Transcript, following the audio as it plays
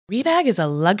Rebag is a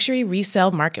luxury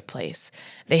resale marketplace.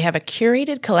 They have a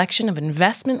curated collection of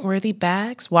investment-worthy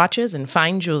bags, watches, and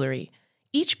fine jewelry.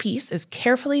 Each piece is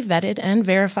carefully vetted and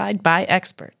verified by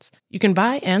experts. You can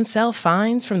buy and sell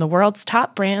finds from the world's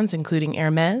top brands, including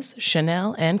Hermes,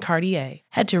 Chanel, and Cartier.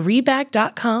 Head to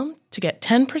Rebag.com to get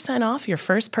 10% off your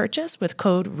first purchase with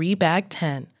code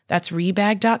REBAG10. That's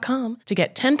Rebag.com to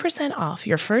get 10% off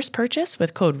your first purchase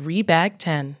with code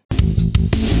REBAG10.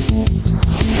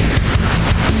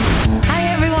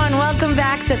 Welcome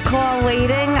back to Call Waiting.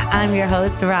 I'm your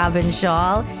host, Robin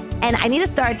Schall, and I need to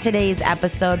start today's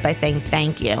episode by saying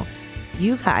thank you.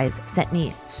 You guys sent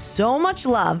me so much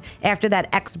love after that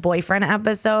ex-boyfriend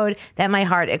episode that my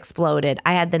heart exploded.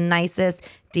 I had the nicest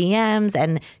DMs,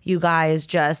 and you guys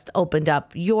just opened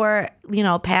up your,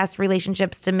 past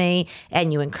relationships to me,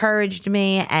 and you encouraged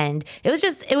me, and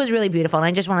it was really beautiful. And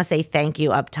I just want to say thank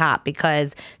you up top,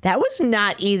 because that was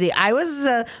not easy. I was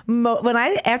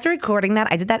after recording that,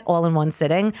 I did that all in one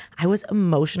sitting. I was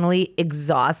emotionally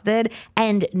exhausted,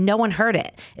 and no one heard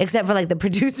it except for the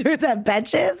producers at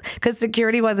Betches, because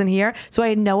security wasn't here. So I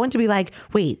had no one to be like,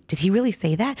 wait, did he really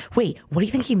say that? Wait, what do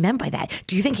you think he meant by that?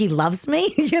 Do you think he loves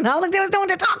me? There was no one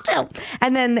to talk to.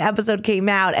 And then the episode came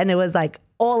out, and it was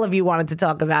all of you wanted to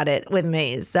talk about it with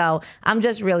me. So I'm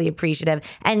just really appreciative.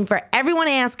 And for everyone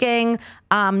asking,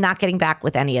 I'm not getting back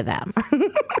with any of them.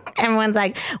 Everyone's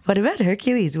like, what about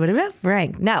Hercules? What about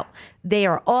Frank? No, they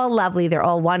are all lovely. They're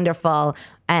all wonderful.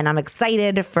 And I'm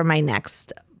excited for my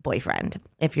next boyfriend.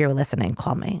 If you're listening,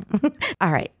 call me.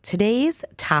 All right. Today's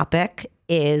topic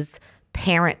is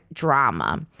parent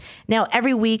drama. Now,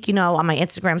 every week, on my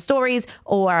Instagram stories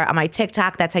or on my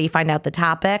TikTok, that's how you find out the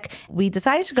topic. We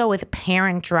decided to go with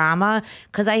parent drama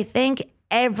because I think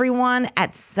everyone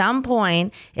at some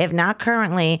point, if not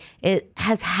currently, it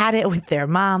has had it with their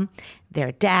mom,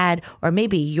 their dad, or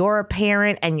maybe you're a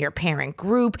parent and your parent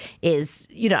group is,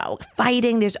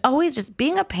 fighting. There's always just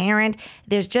being a parent,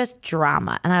 there's just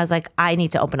drama. And I was like, I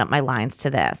need to open up my lines to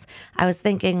this. I was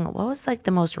thinking, what was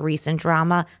the most recent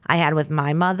drama I had with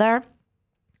my mother?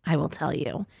 I will tell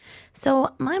you. So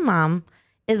my mom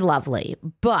is lovely,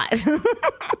 but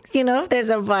if there's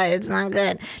a but, it's not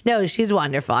good. No, she's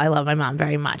wonderful. I love my mom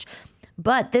very much.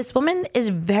 But this woman is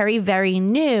very, very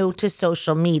new to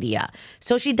social media.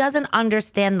 So she doesn't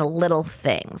understand the little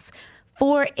things.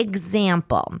 For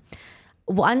example,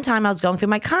 one time I was going through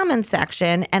my comments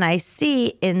section and I see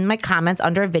in my comments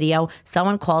under a video,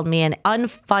 someone called me an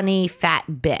unfunny fat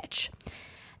bitch.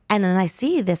 And then I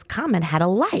see this comment had a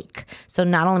like. So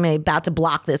not only am I about to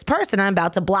block this person, I'm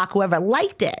about to block whoever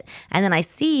liked it. And then I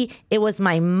see it was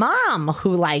my mom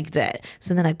who liked it.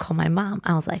 So then I call my mom.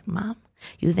 I was like, Mom,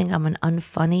 you think I'm an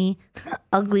unfunny,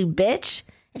 ugly bitch?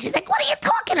 And she's like, what are you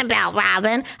talking about,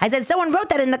 Robin? I said, someone wrote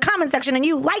that in the comment section and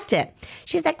you liked it.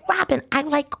 She's like, Robin, I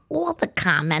like all the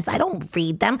comments. I don't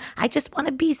read them. I just want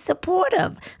to be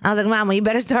supportive. I was like, Mom, well, you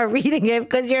better start reading it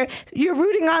because you're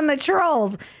rooting on the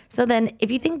trolls. So then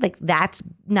if you think that's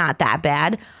not that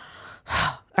bad.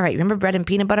 All right, remember bread and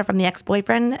peanut butter from the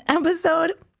ex-boyfriend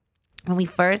episode? When we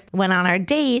first went on our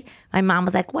date, my mom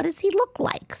was like, what does he look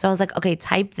like? So I was like, okay,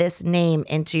 type this name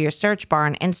into your search bar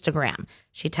on Instagram.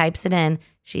 She types it in.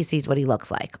 She sees what he looks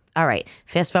like. All right,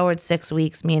 fast forward 6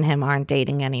 weeks, me and him aren't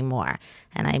dating anymore.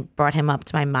 And I brought him up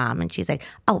to my mom, and she's like,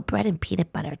 oh, bread and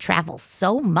peanut butter travel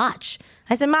so much.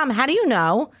 I said, Mom, how do you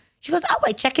know? She goes, oh,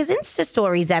 I check his Insta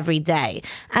stories every day.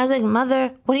 I was like,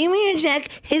 Mother, what do you mean you check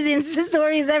his Insta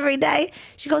stories every day?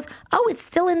 She goes, oh, it's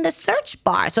still in the search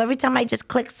bar. So every time I just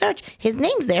click search, his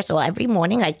name's there. So every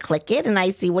morning I click it and I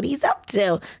see what he's up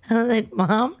to. I was like,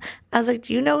 Mom,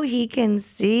 do you know he can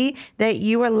see that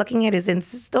you are looking at his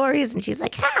Insta stories? And she's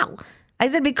like, how? I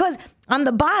said, because on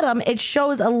the bottom, it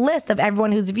shows a list of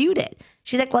everyone who's viewed it.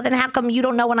 She's like, well, then how come you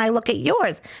don't know when I look at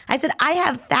yours? I said, I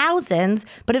have thousands,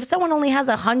 but if someone only has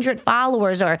 100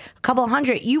 followers or a couple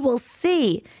hundred, you will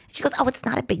see. She goes, oh, it's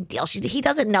not a big deal. He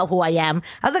doesn't know who I am.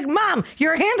 I was like, Mom,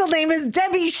 your handle name is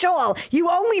Debbie Schall. You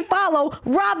only follow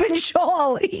Robin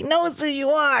Schall. He knows who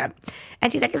you are.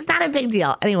 And she's like, it's not a big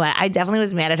deal. Anyway, I definitely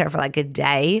was mad at her for a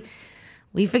day.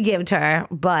 We forgived her,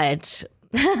 but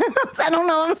I don't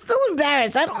know. I'm still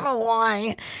embarrassed. I don't know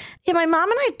why. Yeah, my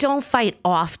mom and I don't fight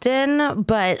often,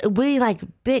 but we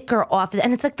bicker often.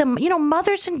 And it's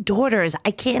mothers and daughters.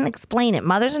 I can't explain it.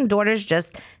 Mothers and daughters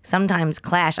just sometimes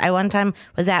clash. I one time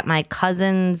was at my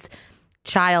cousin's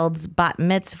child's bat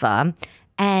mitzvah,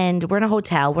 and we're in a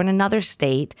hotel. We're in another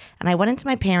state. And I went into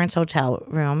my parents' hotel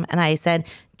room and I said,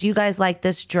 do you guys like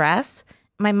this dress?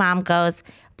 My mom goes,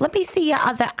 let me see your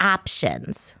other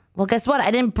options. Well, guess what?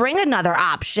 I didn't bring another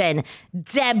option,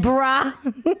 Deborah.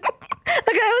 Like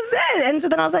that was it. And so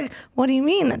then I was like, what do you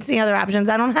mean? That's the other options.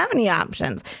 I don't have any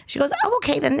options. She goes, oh,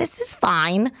 okay, then this is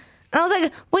fine. And I was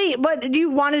like, wait, but you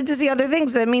wanted to see other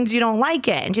things. So that means you don't like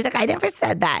it. And she's like, I never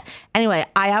said that. Anyway,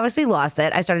 I obviously lost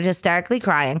it. I started hysterically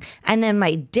crying. And then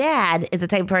my dad is the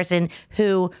type of person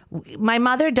who, my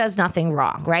mother does nothing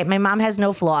wrong, right? My mom has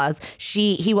no flaws.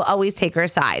 He will always take her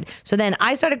side. So then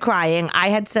I started crying. I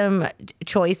had some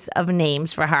choice of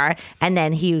names for her. And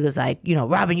then he was like,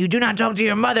 Robin, you do not talk to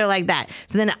your mother like that.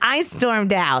 So then I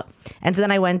stormed out. And so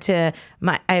then I went to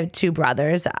I have two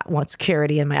brothers, one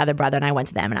security and my other brother. And I went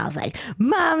to them and I was like,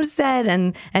 Mom said,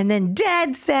 and then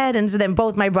Dad said. And so then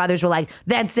both my brothers were like,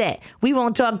 that's it. We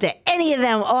won't talk to any of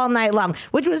them all night long,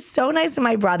 which was so nice of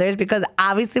my brothers because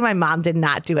obviously my mom did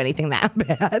not do anything that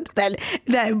bad.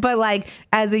 But like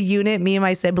as a unit, me and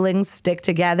my siblings stick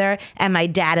together and my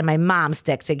dad and my mom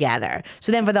stick together.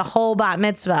 So then for the whole bat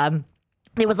mitzvah,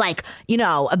 it was like,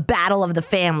 a battle of the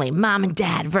family, mom and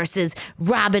dad versus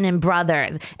Robin and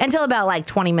brothers, until about like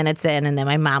 20 minutes in. And then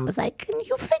my mom was like, can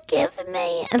you forgive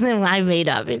me? And then I made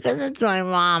up because it's my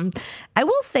mom. I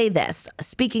will say this,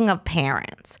 speaking of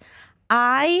parents,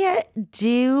 I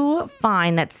do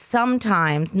find that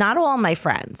sometimes, not all my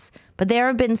friends, but there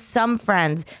have been some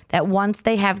friends that once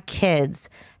they have kids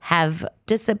have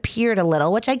disappeared a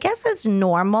little, which I guess is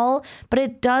normal, but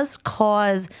it does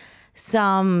cause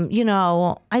some,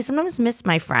 I sometimes miss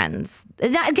my friends.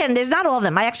 Again, there's not all of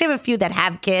them. I actually have a few that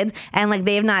have kids and like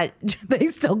they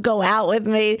still go out with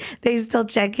me. They still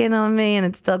check in on me and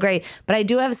it's still great. But I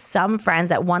do have some friends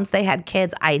that once they had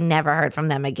kids, I never heard from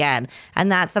them again. And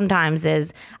that sometimes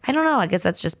is, I don't know, I guess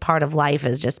that's just part of life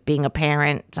is just being a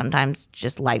parent. Sometimes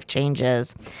just life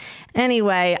changes.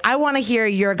 Anyway, I want to hear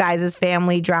your guys'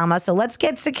 family drama. So let's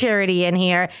get security in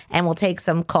here and we'll take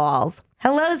some calls.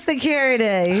 Hello,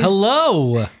 security.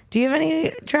 Hello. Do you have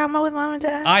any drama with mom and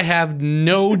dad? I have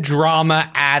no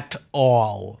drama at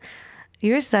all.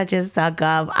 You're such a suck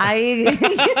up.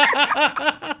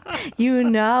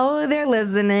 They're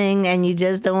listening and you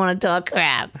just don't want to talk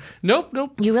crap. Nope.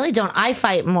 You really don't. I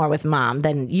fight more with mom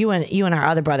than you and our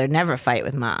other brother never fight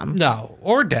with mom. No,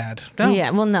 or dad. No. Yeah,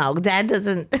 well, no, dad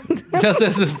doesn't.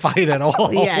 Doesn't fight at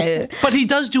all. Yeah. But he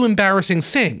does do embarrassing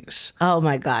things. Oh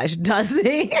my gosh, does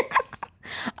he?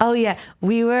 Oh yeah,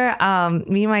 we were,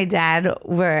 me and my dad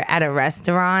were at a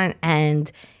restaurant and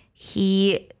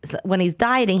when he's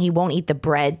dieting, he won't eat the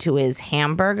bread to his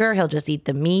hamburger. He'll just eat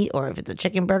the meat or if it's a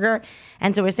chicken burger.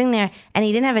 And so we're sitting there and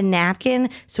he didn't have a napkin.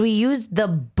 So he used the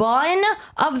bun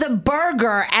of the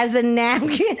burger as a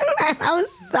napkin. I was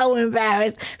so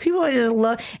embarrassed. People would just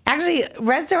look. Actually,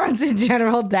 restaurants in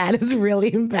general, Dad is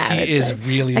really embarrassing. He is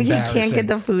really embarrassing. He can't get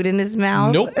the food in his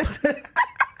mouth. Nope.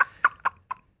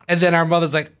 And then our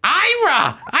mother's like,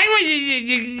 Ira,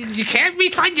 you can't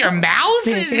find your mouth?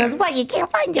 She goes, what, you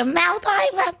can't find your mouth,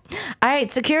 Ira? All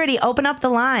right, security, open up the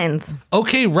lines.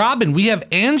 Okay, Robin, we have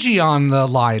Angie on the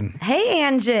line. Hey,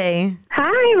 Angie.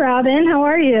 Hi, Robin. How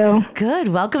are you? Good.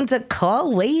 Welcome to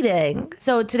Call Waiting.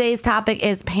 So today's topic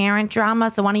is parent drama.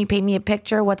 So why don't you paint me a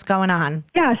picture? What's going on?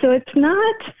 Yeah, so it's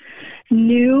not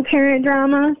new parent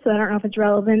drama, so I don't know if it's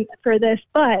relevant for this,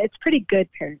 but it's pretty good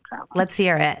parent drama. Let's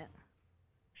hear it.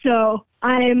 So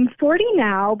I'm 40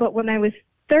 now, but when I was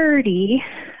 30,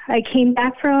 I came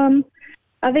back from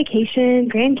a vacation,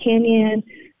 Grand Canyon,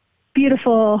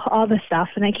 beautiful, all the stuff,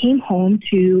 and I came home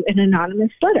to an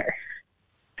anonymous letter.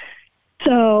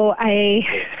 So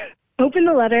I opened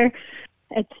the letter,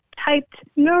 it's typed,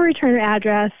 no return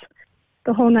address,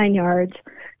 the whole 9 yards.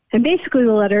 And basically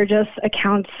the letter just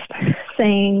accounts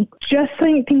saying, just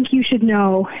think you should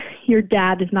know your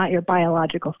dad is not your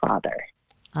biological father.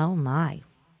 Oh, my.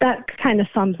 That kind of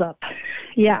sums up.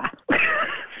 Yeah.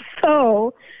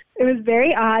 So it was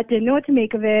very odd. Didn't know what to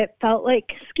make of it. Felt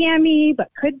like scammy, but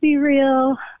could be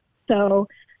real. So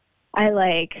I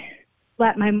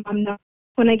let my mom know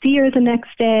when I see her the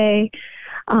next day.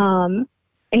 And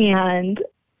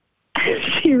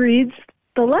she reads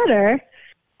the letter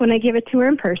when I give it to her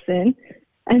in person.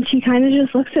 And she kind of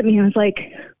just looks at me and was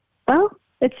like, well,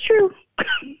 it's true.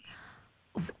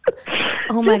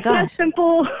 Oh my gosh.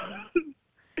 Simple.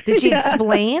 Did she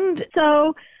explain?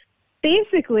 So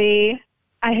basically,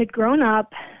 I had grown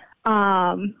up.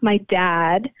 My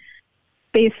dad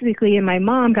basically and my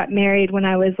mom got married when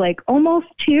I was almost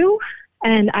 2.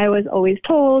 And I was always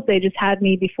told they just had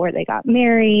me before they got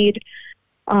married.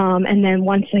 And then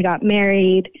once they got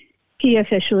married, he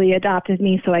officially adopted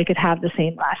me so I could have the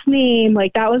same last name.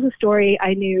 That was a story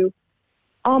I knew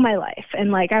all my life.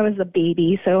 And I was a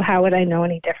baby, so how would I know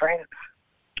any different?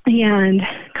 And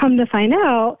come to find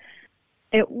out,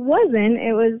 it wasn't.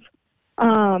 It was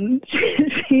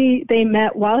they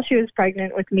met while she was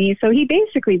pregnant with me. So he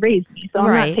basically raised me. So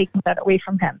I'm not taking that away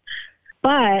from him.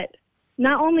 But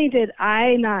not only did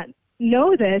I not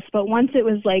know this, but once it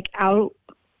was like out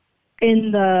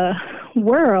in the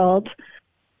world,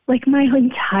 like my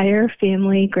entire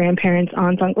family, grandparents,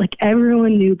 aunts, uncles, like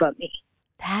everyone knew but me.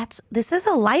 This is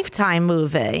a Lifetime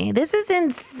movie. This is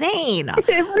insane. It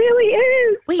really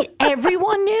is. Wait,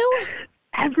 everyone knew?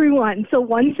 Everyone. So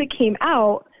once it came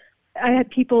out, I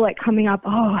had people like coming up,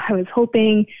 oh, I was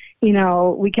hoping,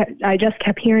 I just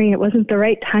kept hearing it wasn't the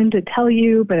right time to tell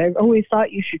you, but I always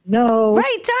thought you should know.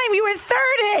 Right time. You were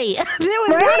 30. There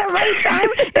was not a right time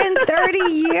in 30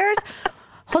 years.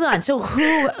 Hold on. So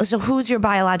who's your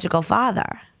biological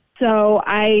father? So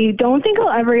I don't think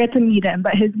I'll ever get to meet him,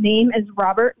 but his name is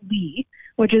Robert Lee,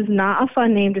 which is not a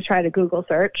fun name to try to Google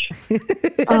search. That's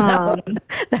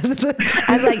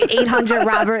like 800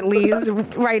 Robert Lees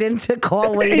right into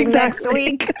call waiting next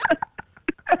week.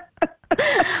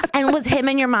 And was him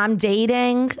and your mom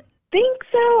dating? Think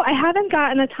so. I haven't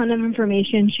gotten a ton of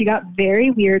information. She got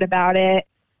very weird about it.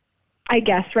 I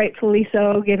guess rightfully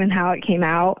so, given how it came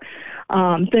out.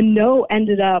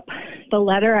 The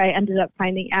letter I ended up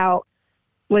finding out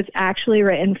was actually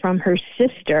written from her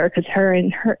sister, because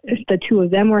the two of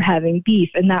them were having beef,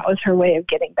 and that was her way of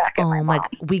getting back at my mom.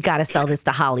 We got to sell this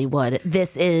to Hollywood.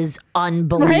 This is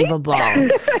unbelievable.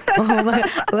 Right? Oh my,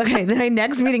 okay, my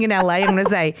next meeting in LA, I'm going to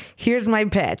say, here's my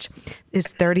pitch.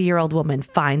 This 30-year-old woman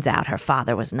finds out her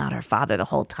father was not her father the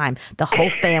whole time. The whole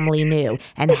family knew.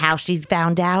 And how she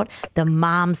found out? The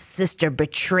mom's sister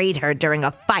betrayed her during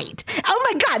a fight. Oh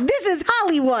my God, this is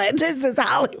Hollywood. This is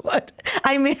Hollywood.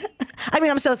 I mean,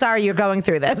 I'm so sorry you're going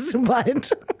through this, but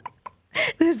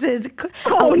this is...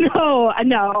 Oh,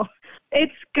 no.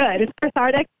 It's good. It's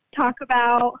cathartic to talk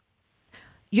about.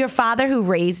 Your father who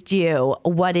raised you,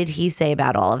 what did he say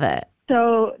about all of it?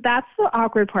 So that's the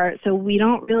awkward part. So we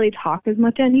don't really talk as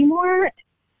much anymore.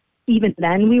 Even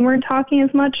then, we weren't talking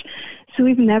as much. So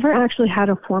we've never actually had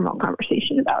a formal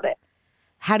conversation about it.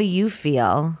 How do you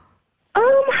feel?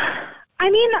 I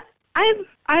mean,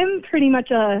 I'm pretty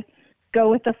much a go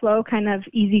with the flow kind of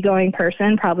easygoing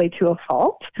person, probably to a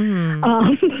fault.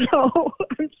 So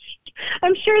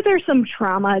I'm sure there's some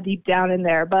trauma deep down in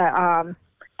there, but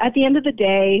at the end of the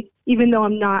day, even though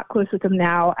I'm not close with them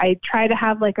now, I try to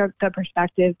have like the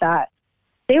perspective that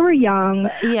they were young.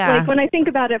 Yeah. Like when I think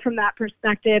about it from that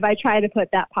perspective, I try to put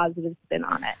that positive spin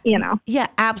on it, Yeah,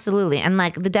 absolutely. And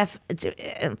like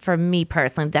for me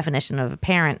personally, the definition of a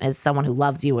parent is someone who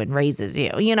loves you and raises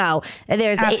you.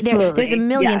 There's a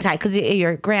million types, because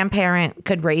your grandparent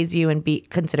could raise you and be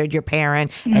considered your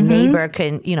parent. Mm-hmm. A neighbor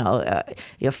can,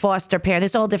 your foster parent.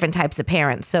 There's all different types of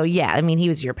parents. So yeah, I mean, he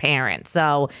was your parent.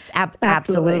 So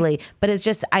absolutely. But it's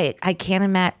just, I can't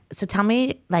imagine. So tell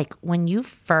me, like when your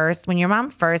mom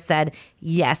first said,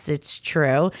 yes, it's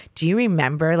true. Do you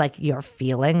remember like your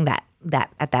feeling that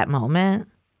at that moment?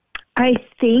 I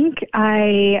think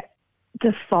I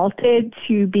defaulted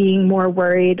to being more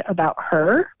worried about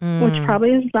her, which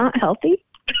probably is not healthy.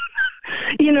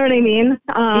 You know what I mean?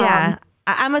 Yeah.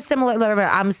 I'm similar.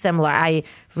 I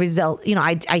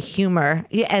humor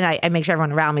and I make sure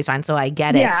everyone around me is fine. So I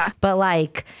get it. Yeah. But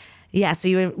like, yeah. So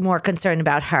you were more concerned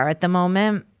about her at the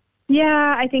moment?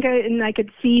 Yeah. I think I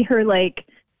could see her like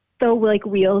the like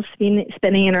wheels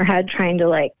spinning in her head, trying to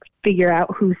like figure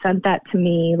out who sent that to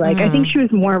me. Like, I think she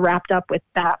was more wrapped up with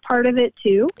that part of it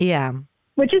too. Yeah.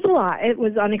 Which is a lot. It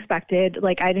was unexpected.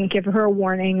 Like, I didn't give her a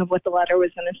warning of what the letter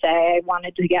was going to say. I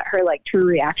wanted to get her like true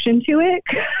reaction to it.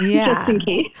 Yeah. Just in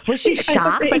case. Was she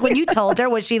shocked? Like when you told her,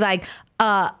 was she like,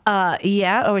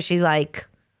 yeah? Or was she like,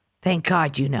 thank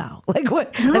God, Like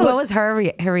what was her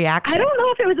reaction? I don't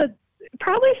know if it was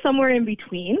probably somewhere in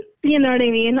between. You know what I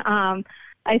mean?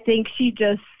 I think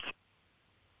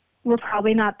we're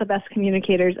probably not the best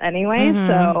communicators anyway. Mm-hmm.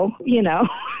 So,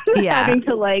 having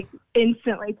to like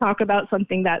instantly talk about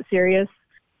something that serious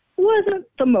wasn't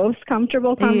the most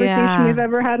comfortable conversation we've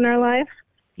ever had in our life.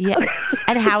 Yeah.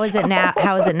 And how is it now?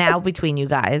 How is it now between you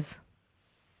guys?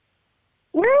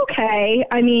 We're okay.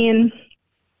 I mean,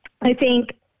 I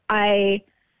think I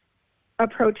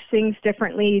approach things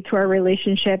differently to our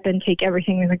relationship and take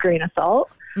everything with a grain of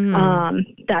salt.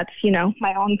 Mm. That's,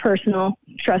 my own personal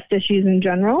trust issues in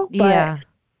general. But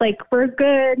like, we're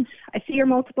good. I see her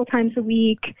multiple times a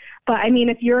week. But I mean,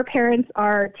 if your parents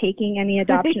are taking any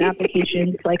adoption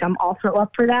applications, like I'm also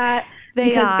up for that.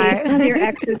 They are. Based on your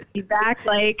ex's feedback,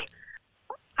 like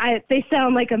They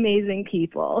sound like amazing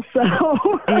people.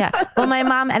 So Yeah. Well, my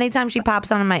mom, anytime she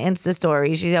pops on my Insta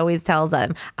story, she always tells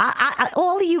them,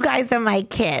 all of you guys are my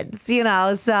kids,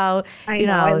 So, I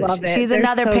love it. she's They're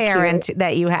another so parent cute.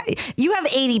 that you have. You have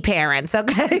 80 parents,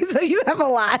 okay? So you have a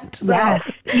lot. So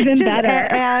Yes, even just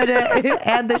better.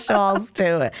 add the shawls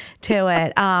to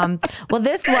it. Well,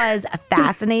 this was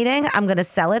fascinating. I'm going to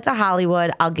sell it to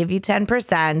Hollywood. I'll give you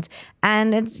 10%.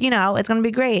 And it's going to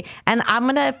be great. And I'm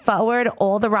going to forward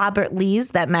all the Robert Lees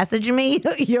that message me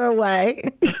your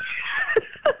way.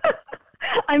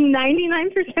 I'm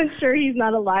 99% sure he's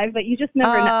not alive, but you just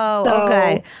never know. Oh, So,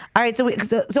 okay. All right.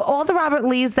 So all the Robert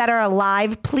Lees that are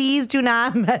alive, please do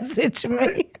not message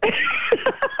me.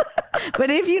 But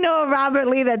if you know a Robert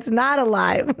Lee that's not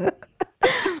alive,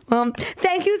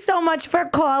 thank you so much for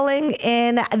calling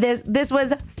in. This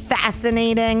was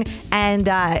fascinating,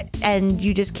 and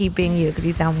you just keep being you because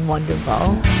you sound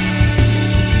wonderful.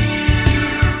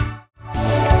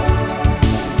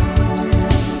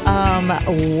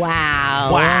 Wow.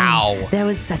 Wow. That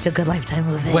was such a good Lifetime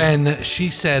movie. When she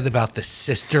said about the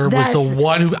sister was That's- the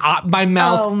one who my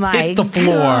mouth Oh my hit the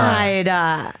floor.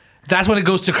 God. That's when it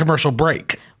goes to commercial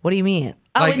break. What do you mean?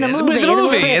 Oh, Like, in the in movie. the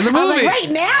movie. I was like, movie. right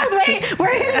now?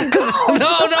 Where did it go?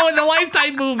 No, in the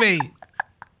Lifetime movie.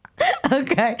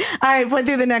 Okay. All right, put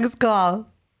through the next call.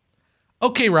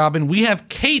 Okay, Robin, we have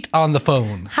Kate on the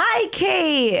phone. Hi,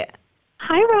 Kate.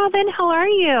 hi, Robin. How are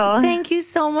you? Thank you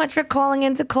so much for calling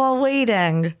into Call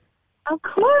Waiting. Of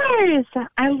course.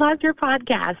 I love your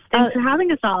podcast. Thanks for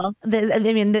having us all.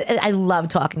 I love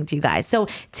talking to you guys. So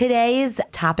today's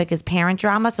topic is parent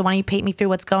drama. So why don't you paint me through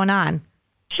what's going on?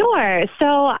 Sure.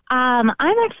 So I'm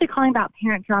actually calling about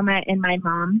parent drama in my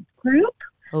mom's group,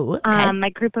 Oh, okay. my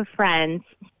group of friends.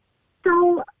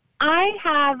 So I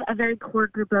have a very core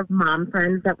group of mom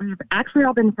friends that we've actually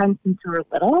all been friends since we were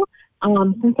little.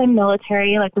 Since I'm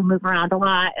military, like we move around a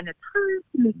lot, and it's hard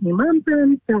to make new mom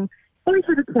friends. So always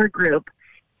had a core group.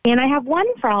 And I have one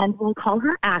friend, we'll call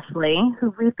her Ashley,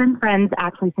 who we've been friends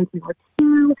actually since we were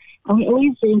 2. And we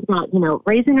always think about,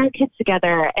 raising our kids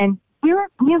together. And we're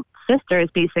sisters,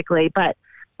 basically. But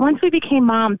once we became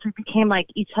moms, we became like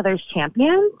each other's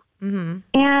champions. Mm-hmm.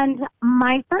 And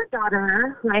my third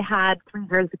daughter, who I had 3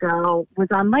 years ago, was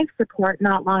on life support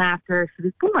not long after she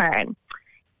was born.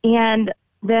 And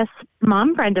this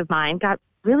mom friend of mine got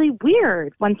really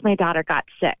weird once my daughter got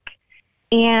sick.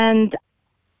 And,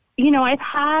 I've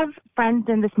had friends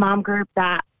in this mom group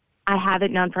that I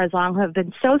haven't known for as long who have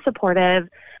been so supportive.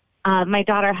 My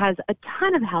daughter has a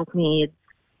ton of health needs,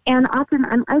 and often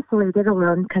I'm isolated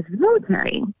alone because of the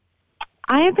military.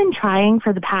 I have been trying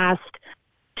for the past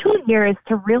 2 years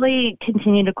to really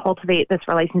continue to cultivate this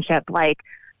relationship. Like,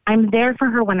 I'm there for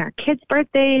her when her kids'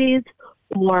 birthdays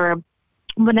or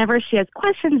whenever she has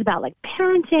questions about like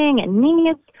parenting and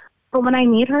needs. But when I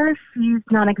need her, she's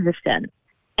non-existent.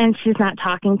 And she's not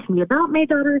talking to me about my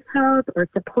daughter's health or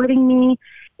supporting me.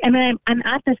 And I'm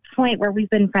at this point where we've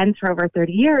been friends for over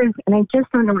 30 years, and I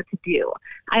just don't know what to do.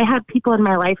 I have people in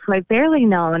my life who I've barely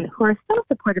known who are so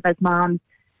supportive as moms.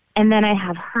 And then I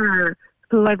have her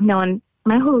who I've known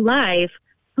my whole life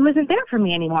who isn't there for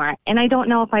me anymore. And I don't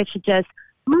know if I should just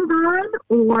move on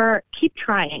or keep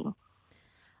trying.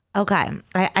 Okay.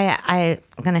 I'm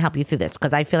going to help you through this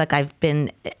because I feel like I've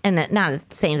been in not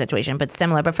the same situation, but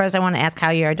similar. But first, I want to ask how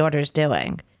your daughter's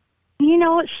doing.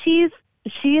 She is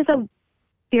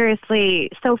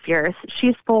seriously so fierce.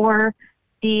 She's 4.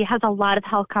 She has a lot of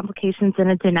health complications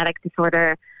and a genetic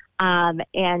disorder.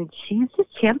 And she's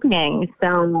just championing.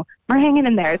 So we're hanging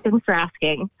in there. Thanks for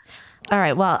asking. All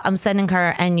right. Well, I'm sending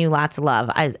her and you lots of love.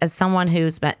 As someone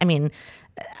who's been,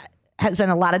 has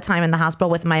spent a lot of time in the hospital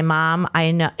with my mom,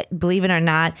 I know, believe it or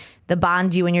not, the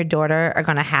bond you and your daughter are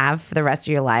going to have for the rest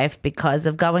of your life because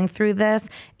of going through this,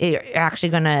 you're actually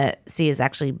going to see is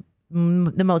actually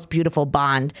the most beautiful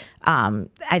bond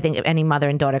I think any mother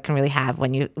and daughter can really have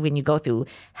when you go through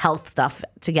health stuff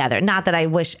together. Not that I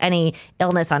wish any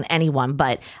illness on anyone,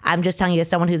 but I'm just telling you as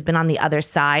someone who's been on the other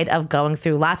side of going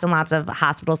through lots and lots of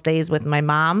hospital stays with my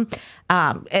mom.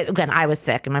 Again, I was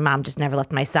sick and my mom just never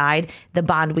left my side. The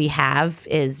bond we have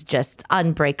is just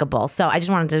unbreakable. So I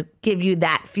just wanted to give you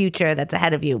that future that's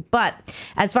ahead of you. But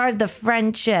as far as the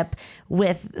friendship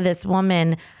with this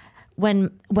woman,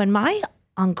 when my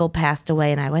uncle passed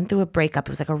away and I went through a breakup.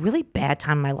 It was like a really bad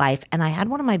time in my life. And I had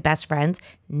one of my best friends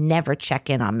never check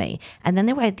in on me. And then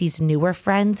there were these newer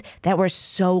friends that were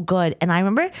so good. And I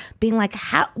remember being like,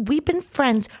 how we've been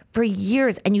friends for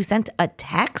years and you sent a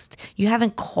text. You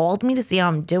haven't called me to see how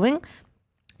I'm doing.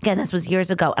 Again, this was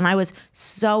years ago. And I was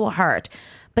so hurt.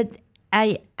 But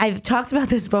I've talked about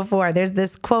this before. There's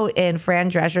this quote in Fran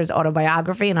Drescher's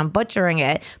autobiography, and I'm butchering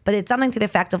it, but it's something to the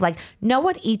effect of like, know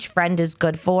what each friend is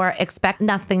good for, expect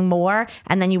nothing more,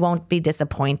 and then you won't be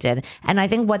disappointed. And I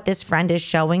think what this friend is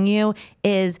showing you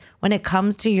is when it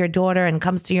comes to your daughter and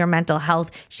comes to your mental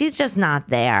health, she's just not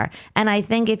there. And I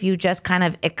think if you just kind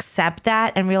of accept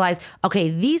that and realize, okay,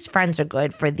 these friends are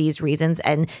good for these reasons,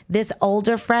 and this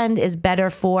older friend is better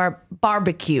for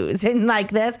barbecues and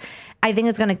like this, I think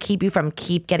it's going to keep you from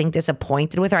getting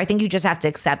disappointed with her. I think you just have to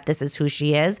accept this is who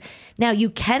she is. Now, you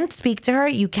can speak to her.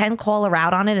 You can call her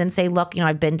out on it and say, look,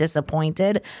 I've been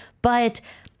disappointed. But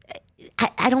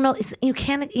I don't know. You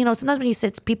can't, sometimes when you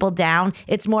sit people down,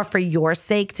 it's more for your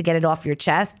sake to get it off your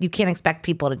chest. You can't expect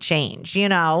people to change,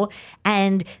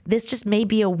 and this just may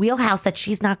be a wheelhouse that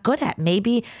she's not good at.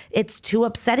 Maybe it's too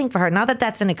upsetting for her. Not that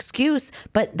that's an excuse,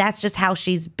 but that's just how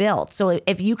she's built. So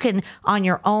if you can on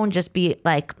your own just be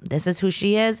like, this is who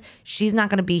she is, she's not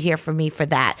going to be here for me for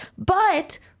that.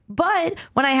 But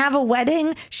when I have a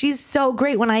wedding, she's so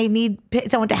great. When I need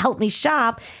someone to help me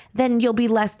shop, then you'll be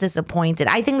less disappointed.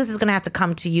 I think this is going to have to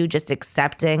come to you just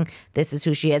accepting this is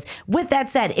who she is. With that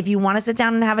said, if you want to sit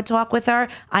down and have a talk with her,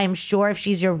 I am sure if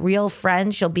she's your real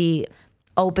friend, she'll be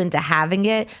open to having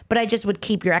it. But I just would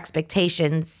keep your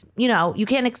expectations. You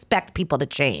can't expect people to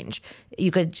change.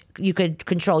 You could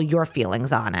control your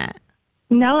feelings on it.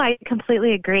 No, I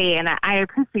completely agree. And I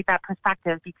appreciate that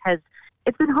perspective because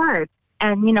it's been hard.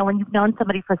 And, when you've known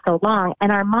somebody for so long,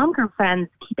 and our mom group friends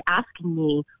keep asking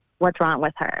me what's wrong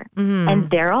with her. Mm-hmm. And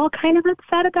they're all kind of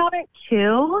upset about it,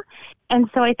 too.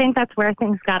 And so I think that's where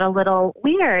things got a little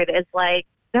weird is like,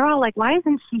 they're all like, why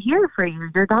isn't she here for you?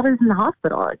 Your daughter's in the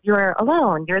hospital. You're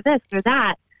alone. You're this, you're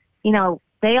that.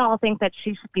 They all think that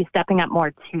she should be stepping up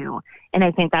more, too. And I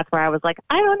think that's where I was like,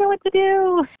 I don't know what to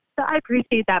do. So I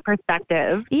appreciate that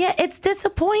perspective. Yeah, it's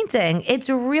disappointing. It's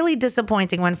really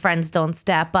disappointing when friends don't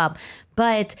step up.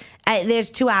 But there's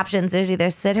two options. There's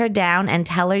either sit her down and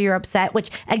tell her you're upset,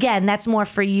 which, again, that's more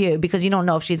for you because you don't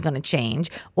know if she's going to change.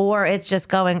 Or it's just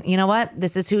going, you know what?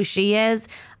 This is who she is.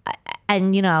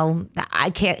 And,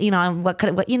 I can't,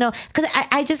 because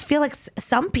I just feel like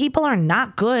some people are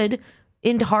not good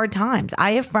into hard times.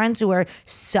 I have friends who are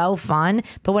so fun,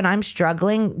 but when I'm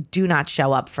struggling, do not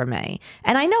show up for me.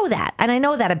 And I know that. And I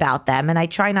know that about them. And I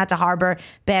try not to harbor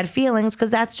bad feelings because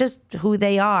that's just who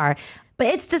they are. But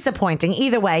it's disappointing.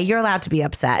 Either way, you're allowed to be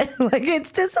upset. Like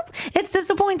it's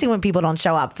disappointing when people don't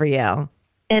show up for you.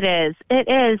 It is. It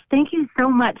is. Thank you so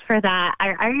much for that.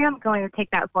 I am going to take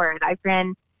that forward. I've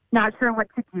been not sure what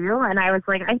to do. And I was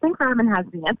like, I think Robin has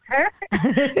the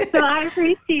answer. So I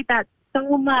appreciate that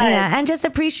so much. Yeah, and just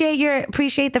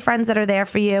appreciate the friends that are there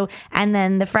for you, and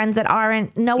then the friends that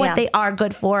aren't, know what they are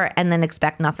good for, and then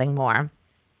expect nothing more.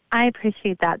 I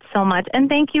appreciate that so much. And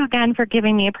thank you again for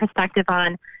giving me a perspective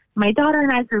on my daughter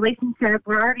and I's relationship.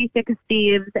 We're already thick as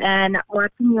thieves, and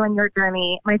watching you on your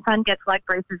journey. My son gets leg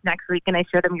braces next week, and I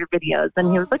showed him your videos, and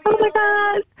he was like, oh my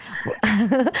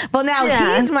gosh. Well, now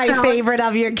he's my favorite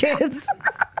of your kids.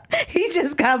 He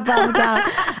just got bumped up.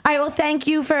 All right, well, thank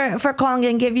you for calling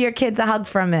and give your kids a hug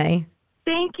from me.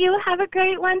 Thank you. Have a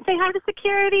great one. Say hi to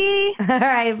security. All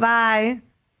right, bye.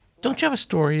 Don't you have a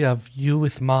story of you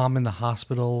with Mom in the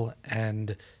hospital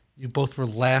and you both were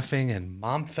laughing and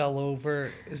Mom fell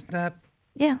over? Isn't that?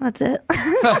 Yeah, that's it.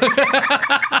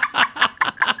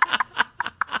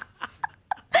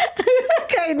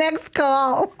 Okay, next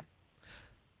call.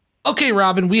 Okay,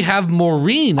 Robin, we have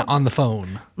Maureen on the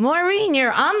phone. Maureen,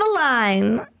 you're on the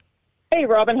line. Hey,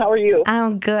 Robin, how are you?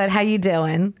 I'm good. How you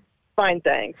doing? Fine,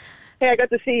 thanks. Hey, I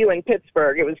got to see you in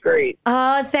Pittsburgh. It was great.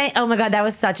 Oh my God, that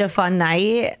was such a fun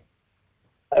night.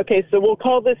 Okay, so we'll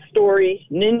call this story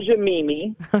Ninja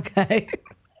Mimi. Okay.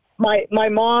 My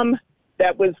mom,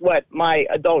 that was what my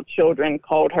adult children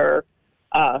called her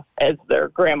as their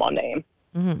grandma name.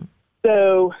 Mm-hmm.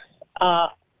 So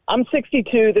I'm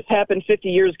 62. This happened 50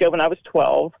 years ago when I was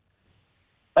 12.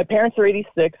 My parents are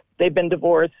 86. They've been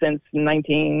divorced since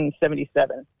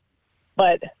 1977.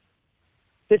 But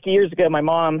 50 years ago, my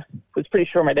mom was pretty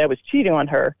sure my dad was cheating on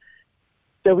her.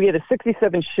 So we had a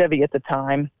 67 Chevy at the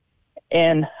time.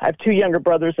 And I have two younger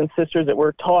brothers and sisters that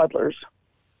were toddlers.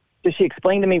 So she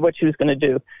explained to me what she was going to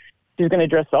do. She was going to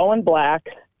dress all in black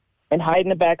and hide in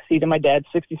the back seat of my dad's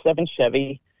 67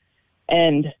 Chevy.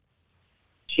 And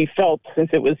she felt, since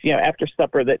it was, after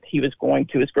supper, that he was going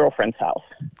to his girlfriend's house.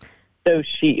 So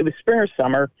it was spring or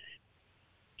summer.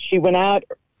 She went out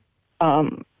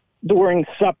during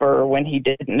supper when he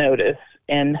didn't notice,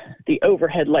 and the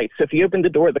overhead light. So if you opened the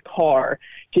door of the car,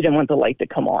 she didn't want the light to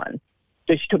come on.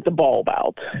 So she took the bulb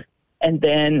out. And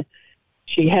then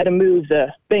she had to move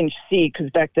the bench seat, because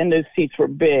back then those seats were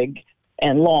big,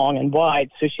 and long and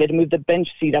wide. So she had to move the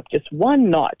bench seat up just one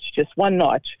notch,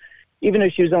 even though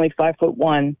she was only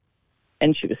 5'1"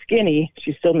 and she was skinny,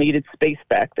 she still needed space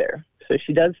back there. So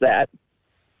she does that.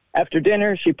 After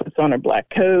dinner, she puts on her black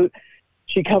coat.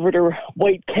 She covered her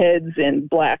white kids in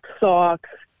black socks,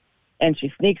 and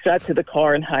she sneaks out to the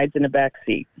car and hides in the back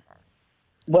seat.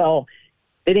 Well,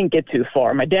 they didn't get too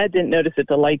far. My dad didn't notice that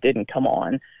the light didn't come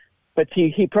on, but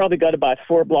he probably got about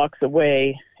 4 blocks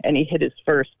away, and he hit his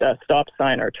first stop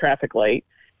sign or traffic light,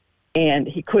 and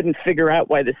he couldn't figure out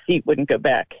why the seat wouldn't go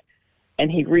back. And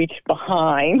he reached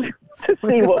behind to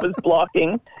see what was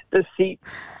blocking the seat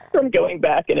from going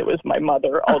back, and it was my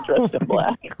mother, all dressed in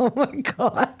black. Oh, my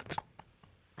God.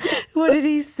 What did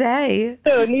he say?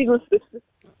 So needless to say,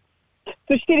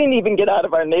 so she didn't even get out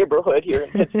of our neighborhood here in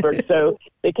Pittsburgh. So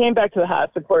they came back to the house.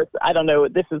 Of course, I don't know,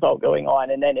 this is all going on.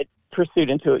 And then it pursued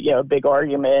into a big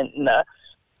argument and, a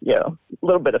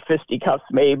little bit of fisticuffs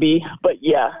maybe. But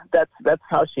yeah, that's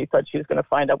how she thought she was going to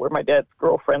find out where my dad's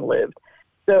girlfriend lived.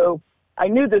 So I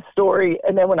knew this story.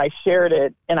 And then when I shared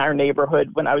it in our neighborhood,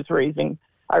 when I was raising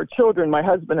our children, my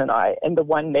husband and I, and the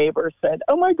one neighbor said,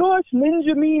 "Oh my gosh,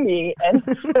 Ninja Mimi." And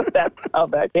so that's how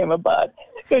that came about,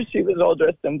 because she was all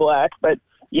dressed in black. But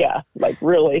yeah, like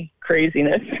really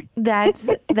craziness. That's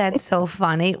so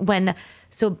funny.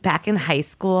 So back in high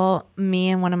school, me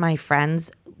and one of my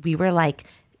friends, we were like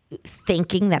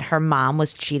thinking that her mom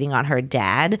was cheating on her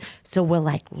dad. So we're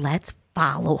like, let's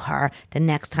follow her the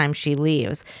next time she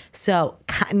leaves. So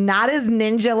not as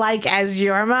ninja-like as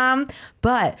your mom,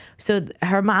 but so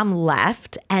her mom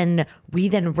left and we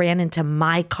then ran into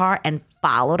my car and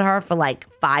followed her for like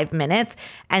 5 minutes,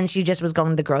 and she just was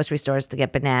going to the grocery stores to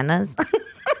get bananas.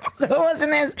 So it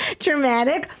wasn't as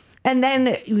dramatic. And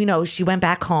then, she went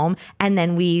back home, and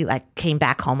then we like came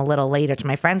back home a little later to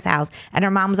my friend's house, and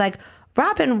her mom was like,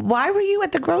 "Robin, why were you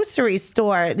at the grocery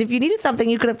store? If you needed something,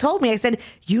 you could have told me." I said,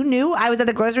 "You knew I was at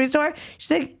the grocery store?" She's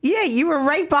like, "Yeah, you were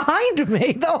right behind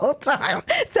me the whole time."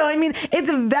 So, I mean, it's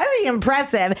very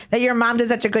impressive that your mom did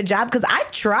such a good job, because I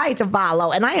try to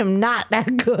follow and I am not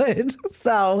that good.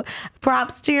 So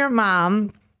props to your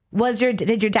mom.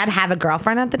 Did your dad have a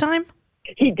girlfriend at the time?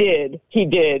 He did.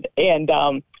 And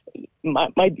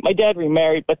my dad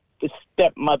remarried, but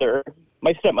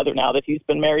my stepmother now that he's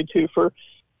been married to for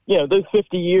those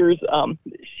 50 years,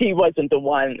 she wasn't the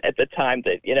one at the time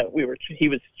that, she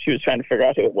was trying to figure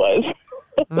out who it was.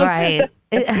 Right.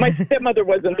 My stepmother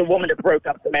wasn't the woman that broke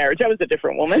up the marriage. I was a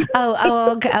different woman.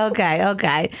 Oh,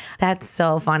 okay. That's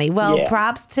so funny. Well, Yeah.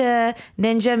 Props to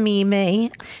Ninja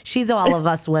Mimi. She's all of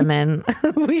us women.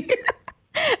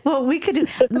 We could do.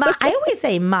 I always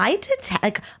say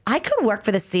I could work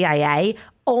for the CIA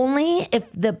only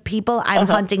if the people I'm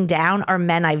hunting down are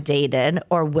men I've dated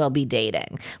or will be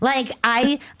dating. Like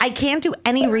I can't do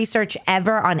any research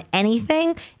ever on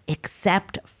anything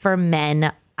except for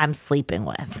men I'm sleeping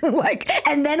with.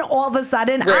 And then all of a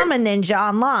sudden I'm a ninja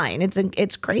online.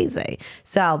 It's crazy.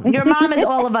 So your mom is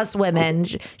all of us women.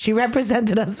 She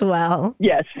represented us well.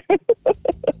 Yes.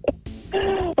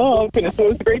 Oh, goodness. It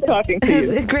was great talking to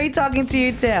you. Great talking to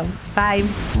you too. Bye.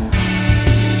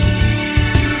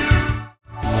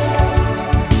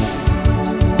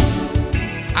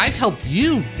 I've helped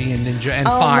you be a ninja and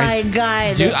Oh find. my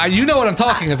God. You know what I'm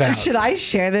talking about. Should I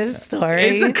share this story?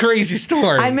 It's a crazy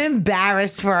story. I'm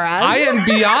embarrassed for us. I am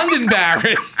beyond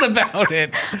embarrassed about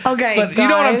it. Okay, but you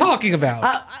know what I'm guys. talking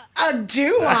about.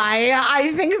 Do I?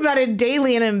 I think about it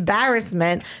daily in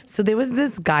embarrassment. So there was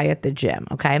this guy at the gym,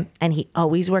 okay? And he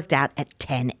always worked out at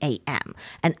 10 a.m.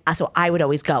 And so I would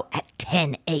always go at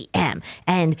 10 a.m.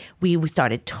 And we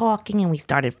started talking and we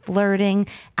started flirting.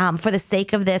 For the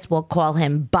sake of this, we'll call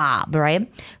him Bob,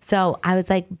 right? So I was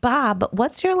like, "Bob,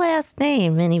 what's your last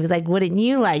name?" And he was like, "Wouldn't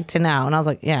you like to know?" And I was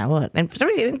like, "Yeah, what?" And for some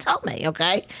reason, he didn't tell me,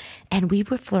 okay? And we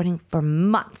were flirting for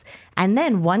months. And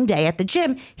then one day at the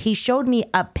gym, he showed me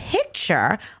a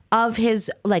picture of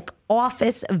his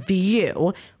office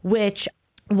view, which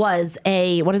was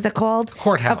what is it called?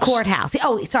 Courthouse. A courthouse.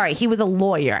 Oh, sorry. He was a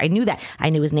lawyer. I knew that. I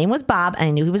knew his name was Bob, and I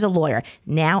knew he was a lawyer.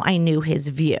 Now I knew his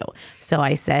view. So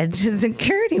I said to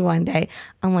security one day,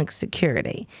 I'm like,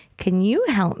 "Security, can you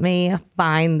help me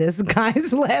find this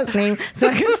guy's last name so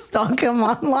I can stalk him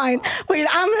online?" Wait,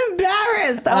 I'm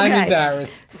embarrassed. Okay. I'm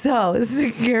embarrassed. So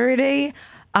security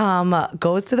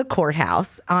goes to the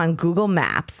courthouse on Google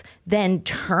Maps, then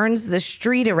turns the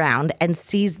street around and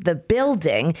sees the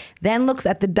building, then looks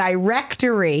at the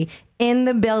directory in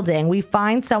the building. We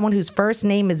find someone whose first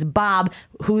name is Bob,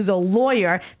 who's a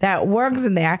lawyer that works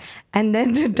in there. And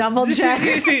then to double check.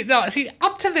 See,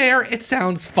 up to there, it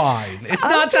sounds fine. It's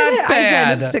Up not to that there,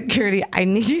 bad. I said, security, I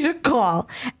need you to call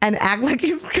and act like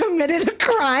you've committed a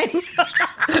crime. Because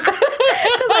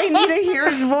I need to hear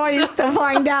his voice to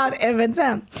find out if it's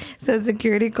him. So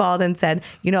security called and said,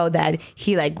 that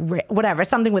he whatever,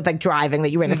 something with driving that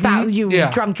you ran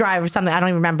drunk drive or something. I don't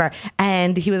even remember.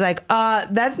 And he was like,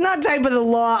 that's not type of the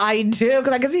law I do.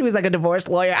 Because I guess he was a divorce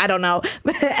lawyer. I don't know.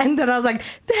 And then I was like,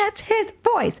 that's his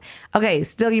voice. Okay,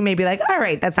 still you may be like, all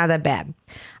right, that's not that bad.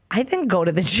 I then go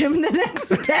to the gym the next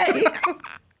day.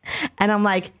 And I'm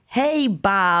like, hey,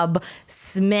 Bob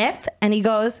Smith. And he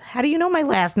goes, how do you know my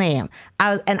last name?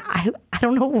 I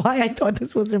don't know why I thought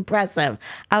this was impressive.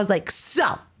 I was like,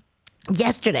 so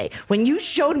yesterday, when you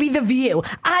showed me the view,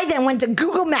 I then went to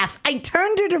Google Maps. I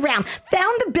turned it around,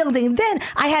 found the building. Then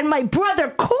I had my brother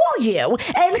call you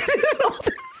and all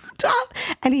this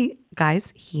stuff. And he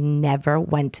never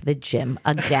went to the gym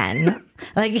again.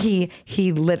 That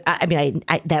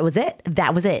was it.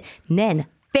 That was it. And then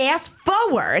fast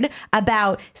forward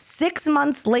about 6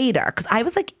 months later, because I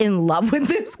was in love with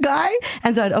this guy.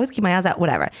 And so I'd always keep my eyes out,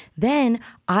 whatever. Then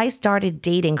I started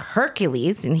dating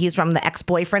Hercules, and he's from the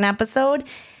ex-boyfriend episode.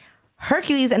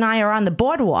 Hercules and I are on the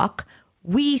boardwalk.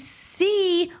 We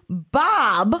see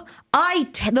Bob,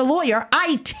 the lawyer.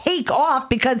 I take off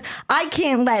because I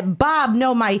can't let Bob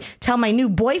tell my new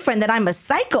boyfriend that I'm a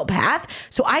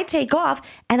psychopath. So I take off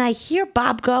and I hear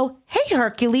Bob go, hey,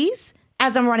 Hercules,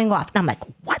 as I'm running off. And I'm like,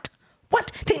 what?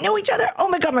 They know each other? Oh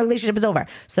my God, my relationship is over.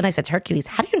 So then I said to Hercules,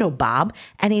 how do you know Bob?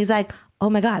 And he's like,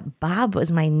 oh my God, Bob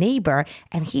was my neighbor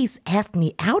and he's asked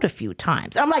me out a few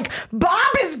times. I'm like,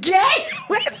 Bob is gay?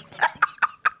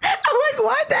 I'm like,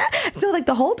 what? So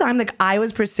the whole time, I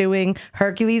was pursuing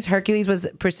Hercules was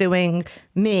pursuing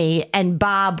me, and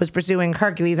Bob was pursuing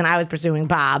Hercules, and I was pursuing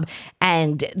Bob.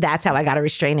 And that's how I got a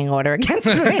restraining order against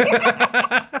me.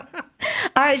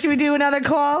 All right, should we do another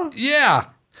call? Yeah.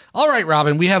 All right,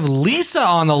 Robin, we have Lisa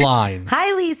on the line.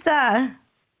 Hi, Lisa.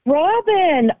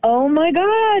 Robin, oh my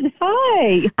God,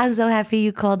 hi. I'm so happy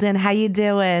you called in. How you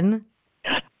doing?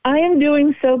 I am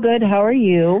doing so good. How are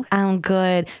you? I'm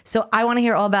good. So I want to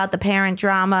hear all about the parent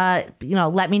drama.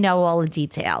 Let me know all the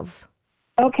details.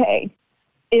 Okay.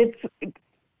 It's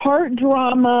part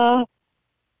drama,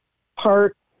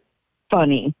 part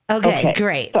funny. Okay.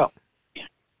 Great. So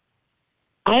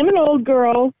I'm an old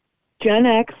girl, Gen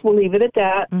X, we'll leave it at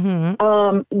that.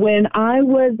 Mm-hmm. When I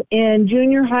was in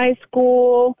junior high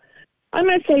school, I'm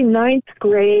going to say 9th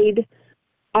grade,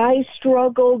 I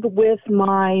struggled with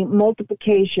my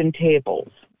multiplication tables.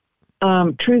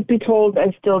 Truth be told,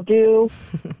 I still do.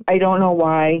 I don't know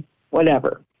why,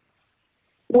 whatever.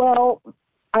 Well,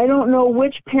 I don't know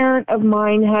which parent of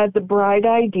mine had the bright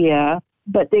idea,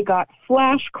 but they got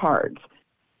flashcards.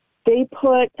 They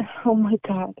put, oh my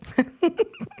God,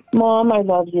 Mom, I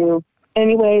love you.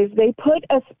 Anyways, they put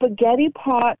a spaghetti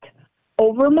pot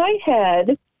over my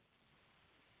head,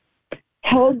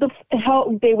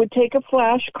 they would take a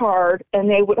flashcard and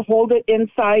they would hold it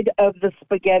inside of the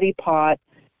spaghetti pot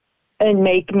and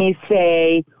make me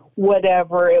say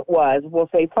whatever it was. We'll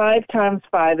say 5 times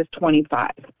 5 is 25,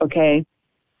 okay?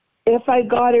 If I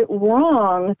got it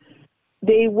wrong,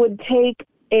 they would take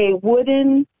a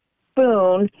wooden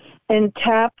spoon and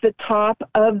tap the top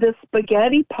of the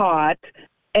spaghetti pot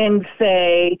and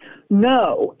say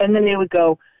no. And then they would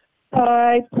go,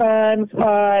 5 times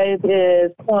 5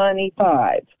 is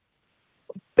 25.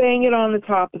 Bang it on the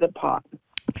top of the pot.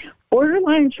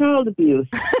 Borderline child abuse.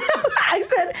 I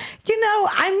said,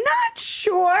 I'm not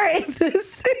sure if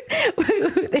this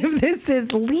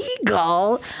is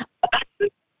legal.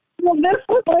 Well, this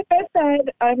was, like I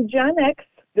said, I'm Gen X.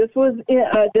 This was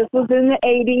in the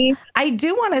 80s. I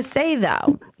do want to say,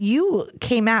 though, you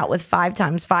came out with 5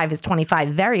 times 5 is 25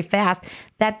 very fast,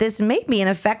 that this may be an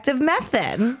effective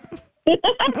method.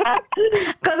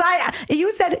 Because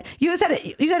you said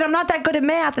I'm not that good at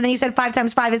math, and then you said 5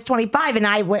 times 5 is 25, and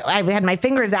I had my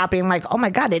fingers out being like, oh my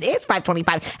God, it is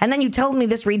 525. And then you told me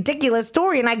this ridiculous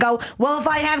story, and I go, well, if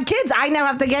I have kids, I now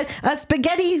have to get a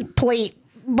spaghetti plate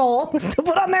bowl to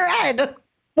put on their head.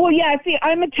 Well, yeah, see,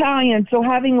 I'm Italian, so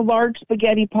having large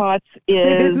spaghetti pots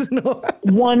is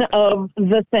one of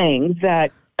the things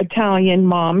that Italian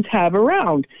moms have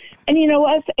around. And,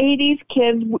 us 80s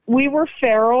kids, we were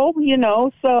feral,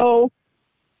 so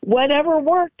whatever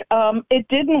worked. It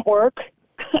didn't work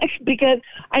because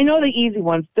I know the easy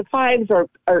ones. The 5s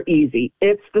are easy.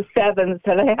 It's the 7s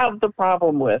that I have the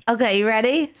problem with. Okay, you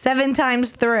ready? 7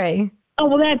 times 3. Oh,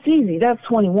 well, that's easy. That's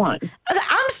 21.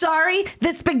 I'm sorry.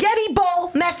 The spaghetti bowl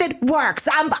method works.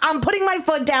 I'm putting my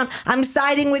foot down. I'm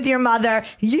siding with your mother.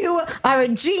 You are a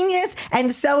genius,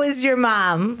 and so is your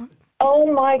mom.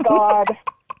 Oh, my God.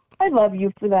 I love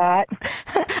you for that.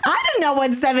 I don't know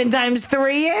what 7 times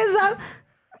 3 is.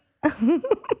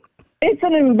 It's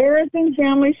an embarrassing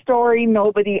family story.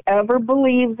 Nobody ever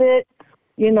believes it.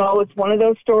 You know, it's one of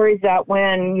those stories that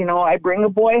when, you know, I bring a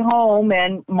boy home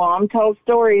and mom tells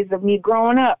stories of me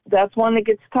growing up, that's one that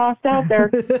gets tossed out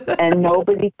there and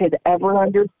nobody could ever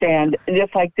understand. And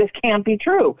it's like, this can't be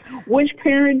true. Which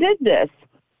parent did this?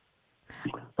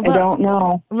 I don't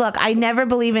know. Look, I never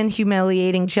believe in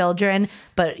humiliating children,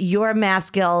 but your math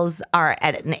skills are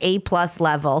at an A+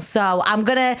 level. So I'm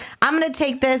gonna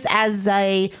take this as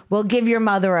we'll give your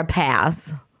mother a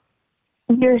pass.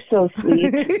 You're so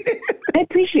sweet. I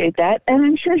appreciate that. And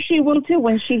I'm sure she will too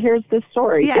when she hears this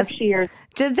story. Yes. If she hears.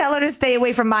 Just tell her to stay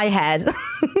away from my head.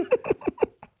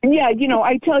 Yeah, I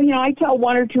tell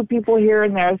 1 or 2 people here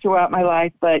and there throughout my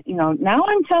life, but now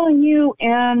I'm telling you,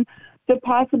 and the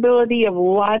possibility of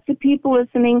lots of people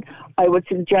listening, I would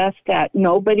suggest that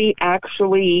nobody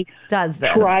actually does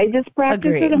this. Try this practice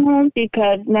Agreed. at home,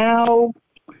 because now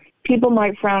people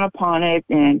might frown upon it,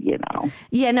 and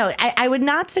Yeah, no, I would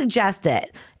not suggest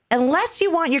it unless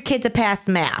you want your kid to pass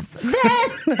math. Then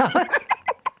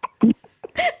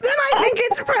I think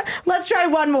it's. Let's try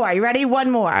one more. You ready? One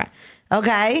more.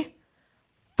 Okay.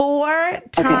 4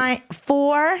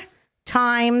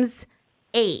 times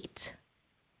 8.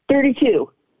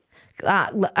 32.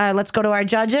 Let's go to our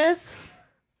judges.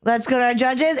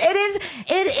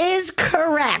 It is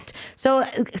correct. So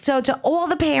to all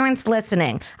the parents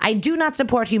listening, I do not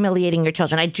support humiliating your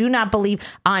children. I do not believe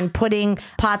on putting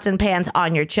pots and pans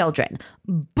on your children.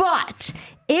 But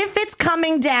if it's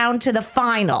coming down to the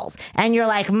finals and you're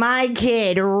like, my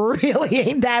kid really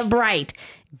ain't that bright,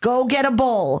 go get a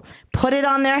bowl, put it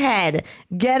on their head,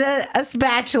 get a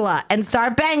spatula, and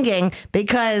start banging,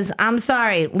 because I'm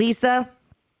sorry, Lisa,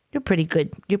 you're pretty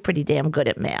good. You're pretty damn good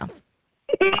at math.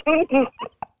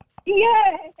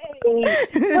 Yay! And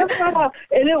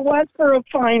it was for a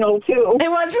final, too.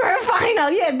 It was for a final.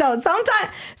 Yeah, no,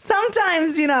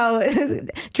 sometimes,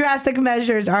 drastic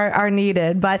measures are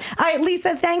needed. But all right,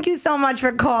 Lisa, thank you so much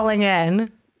for calling in.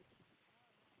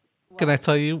 Can I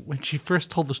tell you, when she first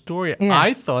told the story, Yeah.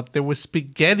 I thought there was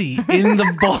spaghetti in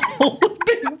the bowl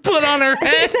being put on her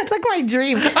head. That's like my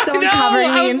dream. Someone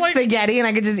covering me in spaghetti and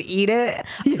I could just eat it.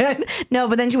 Yeah. No,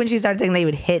 but then when she started saying they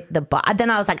would hit the butt, then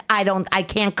I was like, I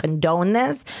can't condone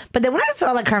this. But then when I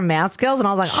saw like her math skills, and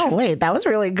I was like, oh wait, that was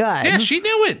really good. Yeah, she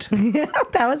knew it. Yeah,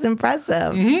 that was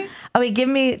impressive. Mm-hmm. Oh wait, give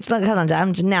me. Hold on,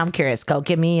 I'm curious. Go,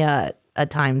 give me a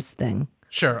times thing.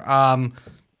 Sure.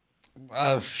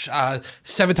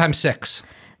 7 times 6.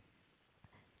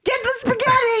 Get the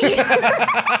spaghetti!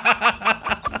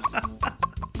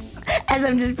 As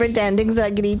I'm just pretending so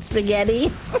I can eat spaghetti.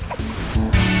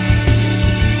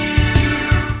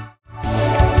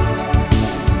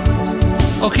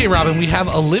 Okay, Robin, we have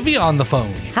Olivia on the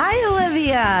phone. Hi,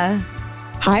 Olivia.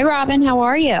 Hi, Robin. How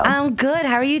are you? I'm good.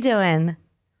 How are you doing?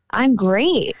 I'm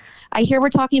great. I hear we're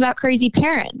talking about crazy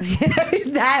parents.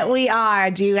 That we are.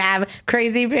 Do you have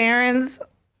crazy parents?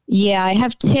 Yeah, I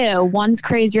have 2. One's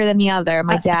crazier than the other,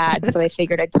 my dad. So I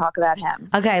figured I'd talk about him.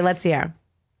 Okay, let's hear.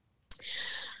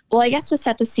 Well, I guess to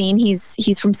set the scene,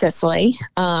 he's from Sicily.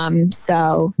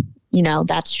 So,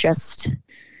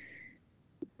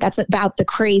 that's about the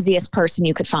craziest person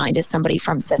you could find is somebody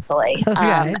from Sicily.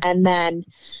 Okay. And then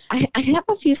I have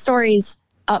a few stories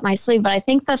up my sleeve, but I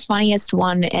think the funniest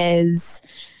one is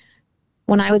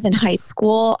when I was in high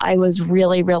school, I was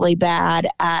really, really bad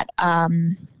at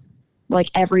like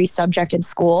every subject in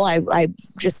school. I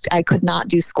could not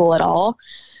do school at all.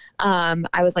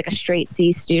 I was like a straight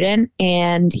C student,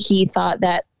 and he thought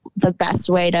that the best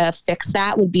way to fix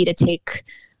that would be to take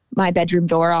my bedroom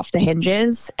door off the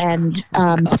hinges and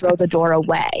throw the door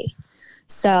away.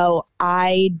 So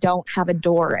I don't have a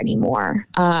door anymore.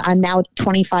 I'm now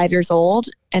 25 years old,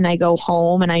 and I go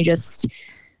home and I just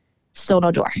still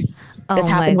no door. This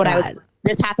happened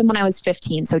when I was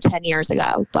 15, so 10 years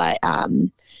ago. But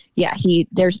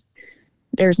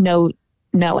there's no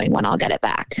knowing when I'll get it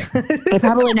back. I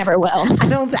probably never will. I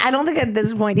don't think at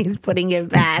this point he's putting it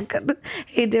back.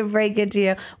 Hate to break it to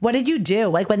you. What did you do?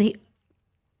 Like when he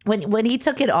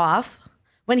took it off,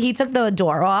 when he took the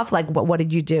door off, like what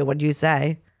did you do? What did you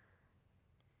say?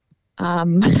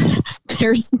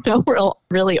 there's no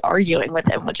really arguing with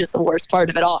him, which is the worst part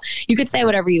of it all. You could say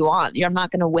whatever you want. You're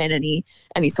not going to win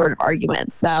any sort of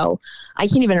argument. So I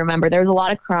can't even remember. There was a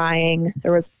lot of crying.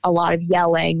 There was a lot of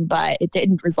yelling, but it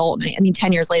didn't result in any. I mean,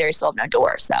 10 years later, I still have no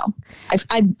door. So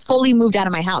I fully moved out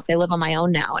of my house. I live on my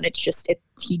own now, and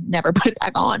he never put it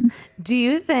back on. Do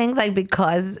you think, like,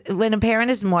 because when a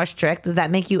parent is more strict, does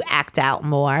that make you act out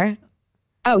more?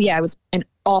 Oh, yeah. I was an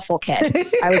awful kid.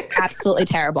 I was absolutely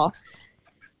terrible.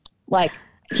 Like,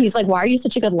 he's like, why are you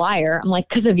such a good liar? I'm like,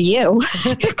 because of you.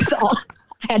 Because I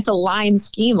had to lie and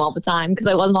scheme all the time because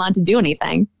I wasn't allowed to do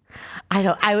anything.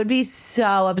 I would be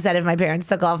so upset if my parents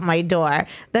took off my door.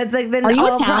 That's like the. Are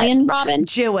you Italian, Robin?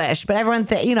 Jewish, but everyone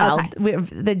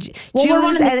the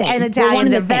Jews and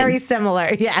Italians are very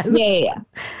similar. Yes. Yeah.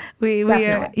 We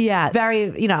are very,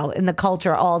 in the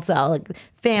culture also, like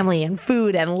family and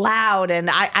food and loud, and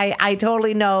I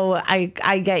totally know.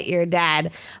 I get your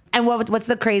dad. And what's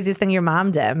the craziest thing your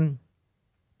mom did?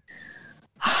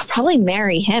 Probably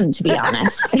marry him, to be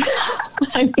honest.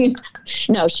 I mean,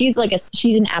 no, she's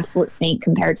an absolute saint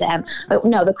compared to him. But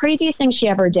no, the craziest thing she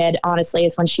ever did, honestly,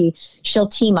 is when she'll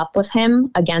team up with him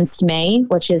against me,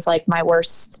 which is like my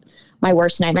worst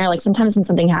nightmare. Like sometimes when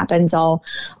something happens, I'll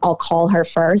call her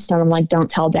first and I'm like, don't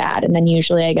tell dad. And then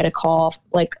usually I get a call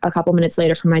like a couple minutes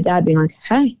later from my dad being like,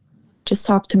 hey, just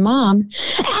talk to mom.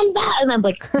 And I'm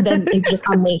like, then it just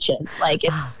unleashes. Like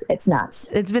it's nuts.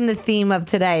 It's been the theme of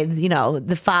today,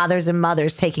 the fathers and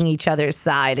mothers taking each other's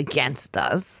side against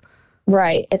us.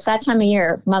 Right. It's that time of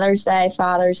year. Mother's Day,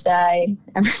 Father's Day.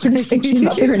 Everyone's thinking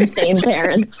about their insane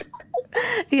parents.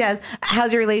 Yes.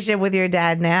 How's your relationship with your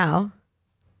dad now?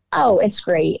 Oh, it's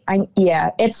great.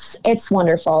 It's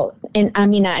wonderful. And I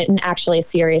mean that in actually a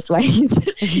serious way.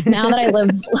 Now that I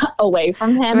live away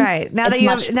from him. Right. Now they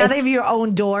have your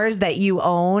own doors that you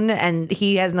own and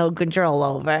he has no control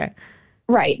over.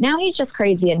 Right. Now he's just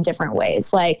crazy in different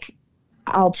ways. Like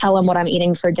I'll tell him what I'm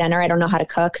eating for dinner. I don't know how to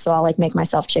cook. So I'll like make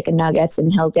myself chicken nuggets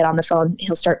and he'll get on the phone.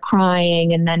 He'll start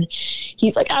crying. And then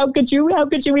he's like, how could you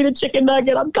eat a chicken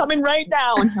nugget? I'm coming right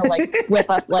now. And he'll like whip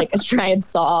up like a tray of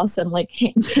sauce and like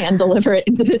hand deliver it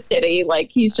into the city.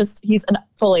 Like he's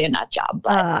fully a nut job.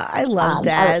 But I love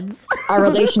dads. Our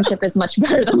relationship is much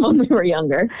better than when we were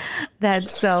younger.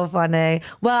 That's so funny.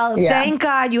 Well, Thank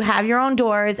God you have your own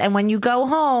doors. And when you go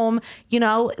home,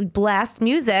 blast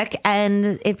music.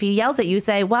 And if he yells at you,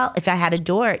 say, well, if I had a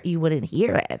door, you wouldn't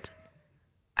hear it.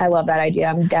 I love that idea.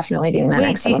 I'm definitely doing that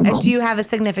next time I'm home. Do you have a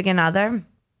significant other?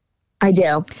 I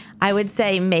do. I would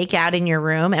say make out in your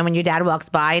room. And when your dad walks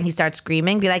by and he starts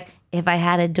screaming, be like, if I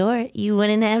had a door, you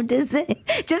wouldn't have to say.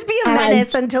 Just be a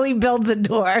menace until he builds a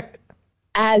door.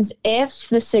 As if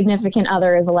the significant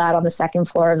other is allowed on the second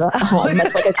floor of the home.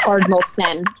 That's like a cardinal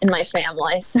sin in my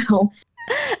family. So...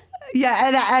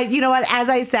 Yeah, and you know what? As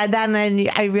I said that, and then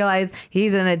I realized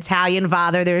he's an Italian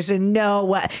father. There's no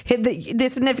way the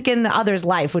significant other's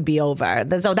life would be over.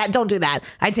 So don't do that.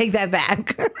 I take that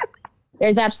back.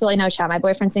 There's absolutely no shot. My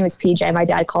boyfriend's name is PJ. My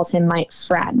dad calls him my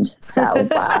friend. So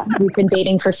we've been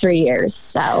dating for 3 years.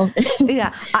 So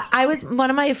yeah, I was one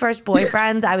of my first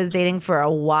boyfriends. I was dating for a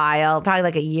while, probably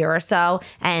like a year or so,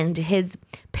 and his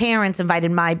parents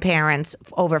invited my parents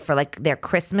over for like their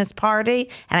Christmas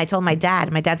party. And I told my dad,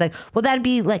 and my dad's like, well, that'd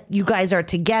be like you guys are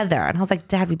together. And I was like,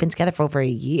 Dad, we've been together for over a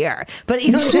year. But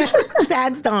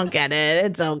dads don't get it.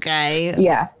 It's okay.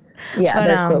 Yeah. Yeah, but,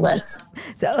 they're clueless.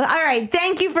 So, all right.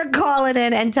 Thank you for calling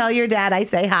in and tell your dad I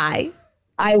say hi.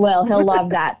 I will. He'll love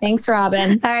that. Thanks,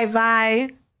 Robin. All right. Bye.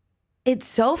 It's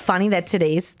so funny that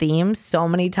today's theme, so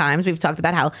many times we've talked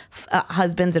about how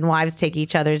husbands and wives take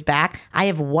each other's back. I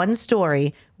have one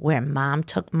story where mom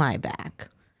took my back.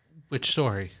 Which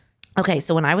story? Okay,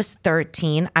 so when I was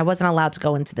 13, I wasn't allowed to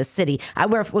go into the city.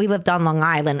 We lived on Long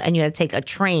Island, and you had to take a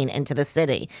train into the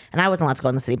city. And I wasn't allowed to go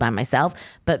in the city by myself,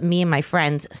 but me and my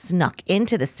friends snuck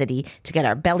into the city to get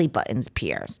our belly buttons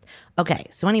pierced. Okay,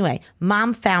 so anyway,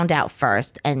 mom found out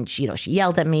first, and she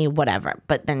yelled at me, whatever.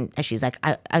 But then she's like,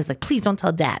 I was like, please don't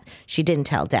tell dad. She didn't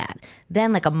tell dad.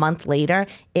 Then like a month later,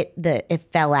 it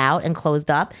fell out and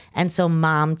closed up, and so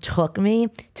mom took me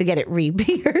to get it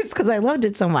re-pierced because I loved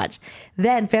it so much.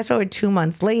 Then fast forward 2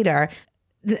 months later.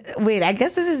 Wait, I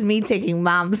guess this is me taking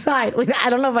mom's side. Wait, I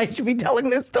don't know if I should be telling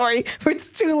this story, but it's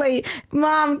too late.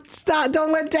 Mom, stop!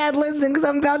 Don't let dad listen because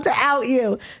I'm about to out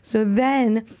you. So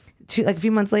then. A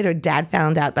few months later, dad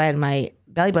found out that I had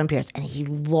belly button pierced, and he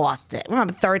lost it.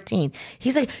 Remember, 13.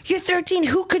 He's like, "You're 13.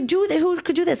 Who could do that? Who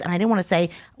could do this?" And I didn't want to say,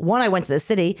 one, I went to the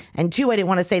city, and two, I didn't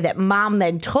want to say that mom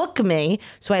then took me.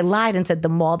 So I lied and said the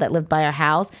mall that lived by our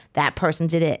house, that person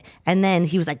did it. And then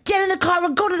he was like, "Get in the car,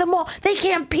 we'll go to the mall. They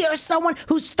can't pierce someone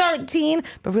who's 13.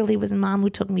 But really, it was mom who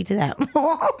took me to that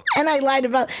mall. And I lied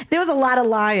about it. There was a lot of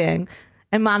lying.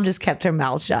 And mom just kept her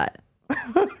mouth shut.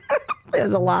 There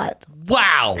was a lot.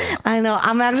 Wow. I know.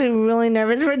 I'm actually really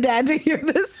nervous for Dad to hear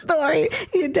this story.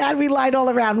 Dad, we lied all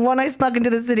around. One, I snuck into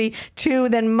the city. Two,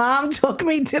 then mom took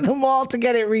me to the mall to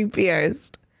get it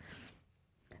re-pierced.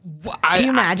 Can you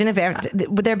imagine if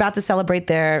they're about to celebrate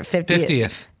their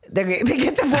 50th? They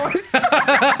get divorced.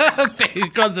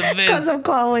 Because of this. Because of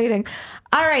call waiting.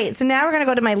 All right, so now we're going to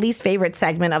go to my least favorite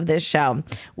segment of this show,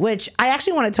 which I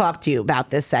actually want to talk to you about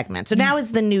this segment. So now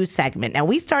is the news segment. Now,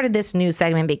 we started this news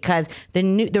segment because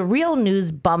the real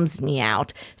news bums me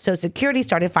out. So security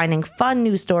started finding fun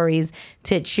news stories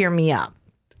to cheer me up.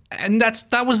 And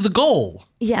that was the goal.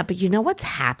 Yeah, but you know what's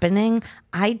happening?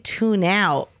 I tune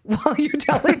out while you're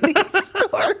telling these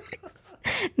stories.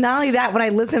 Not only that, when I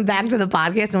listen back to the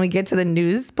podcast and we get to the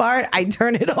news part, I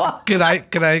turn it off. Can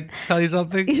I tell you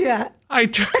something? Yeah. I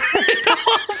turn it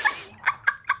off.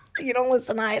 You don't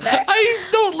listen either. I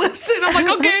don't listen. I'm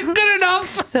like, okay, good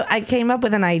enough. So I came up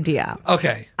with an idea.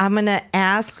 Okay. I'm going to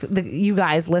ask you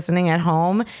guys listening at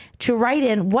home to write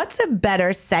in what's a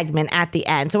better segment at the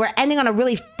end. So we're ending on a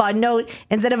really fun note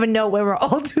instead of a note where we're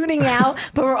all tuning out,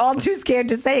 but we're all too scared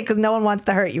to say it because no one wants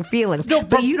to hurt your feelings. No,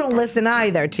 but you don't listen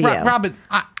either to you. Robin,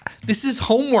 this is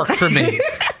homework for me.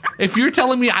 If you're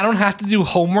telling me I don't have to do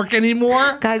homework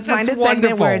anymore, guys, find a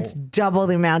segment where it's double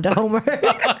the amount of homework.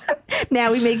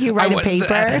 Now we make you write a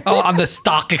paper. On the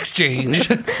stock exchange.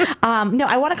 No,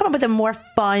 I want to come up with a more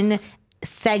fun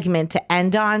segment to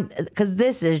end on because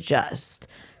this is just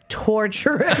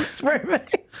torturous for me.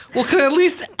 Well, can I at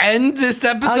least end this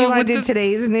episode? Oh, you want to do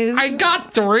today's news? I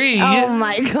got 3. Oh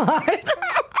my God.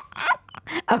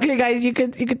 Okay, guys, you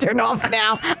could turn off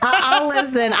now. I'll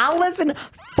listen. I'll listen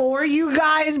for you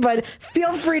guys, but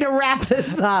feel free to wrap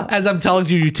this up. As I'm telling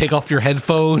you, you take off your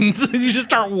headphones and you just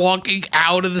start walking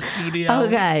out of the studio.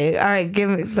 Okay. All right.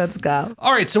 Let's go.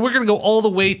 All right. So we're going to go all the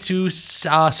way to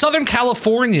Southern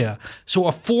California. So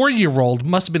a 4-year-old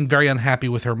must have been very unhappy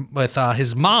with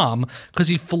his mom because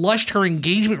he flushed her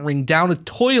engagement ring down a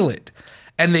toilet.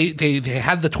 And they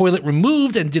had the toilet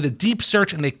removed and did a deep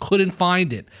search and they couldn't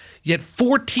find it. Yet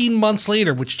 14 months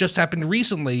later, which just happened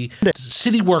recently,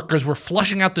 city workers were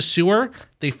flushing out the sewer.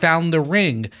 They found the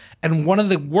ring. And one of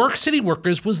the city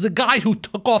workers was the guy who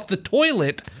took off the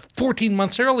toilet 14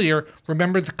 months earlier.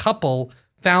 Remember the couple,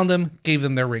 found them, gave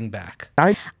them their ring back.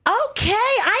 Okay,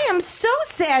 I am so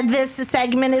sad this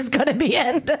segment is going to be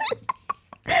ended.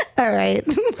 All right.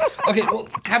 Okay, well,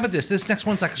 how about this? This next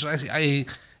one's actually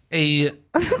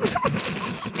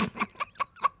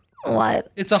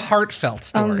What? It's a heartfelt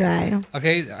story.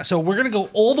 Okay. So we're gonna go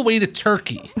all the way to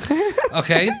Turkey.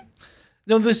 Okay.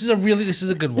 No, this is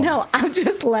a good one. No, I'm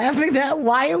just laughing at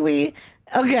why are we?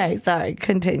 Okay, sorry.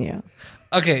 Continue.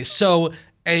 Okay, so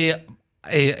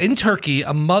in Turkey,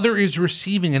 a mother is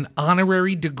receiving an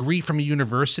honorary degree from a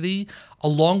university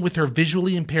along with her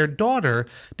visually impaired daughter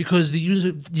because the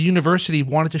university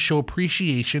wanted to show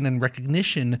appreciation and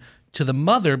recognition to the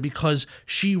mother because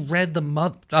she read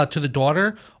to the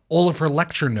daughter all of her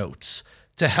lecture notes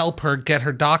to help her get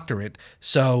her doctorate.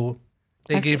 So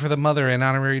they gave her the mother an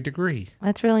honorary degree.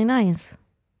 That's really nice.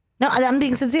 No, I'm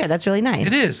being sincere. That's really nice.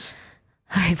 It is.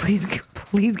 All right, please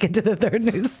get to the third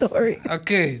news story.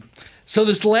 Okay. So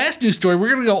this last news story, we're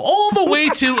going to go all the way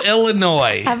to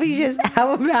Illinois.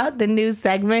 How about the news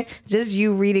segment? Just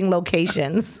you reading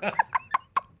locations.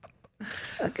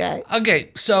 Okay,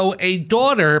 so a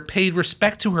daughter paid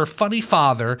respect to her funny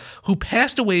father who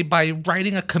passed away by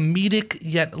writing a comedic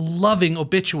yet loving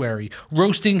obituary,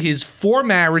 roasting his 4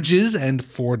 marriages and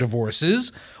 4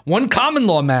 divorces, 1 common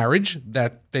law marriage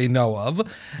that they know of,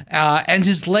 and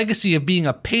his legacy of being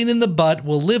a pain in the butt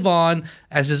will live on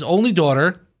as his only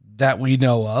daughter, that we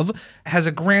know of, has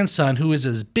a grandson who is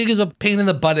as big as a pain in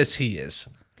the butt as he is.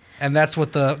 And that's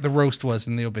what the roast was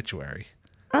in the obituary.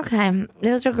 Okay,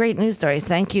 those are great news stories.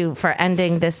 Thank you for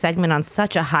ending this segment on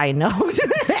such a high note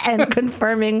and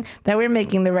confirming that we're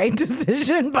making the right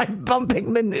decision by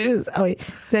bumping the news. Oh, wait.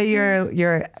 So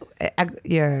you're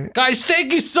guys,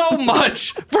 thank you so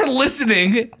much for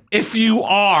listening. If you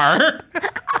are,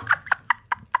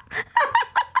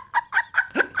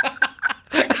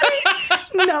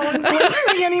 no one's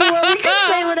listening anymore. We can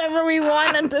say whatever we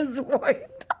want at this point.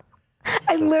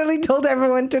 I literally told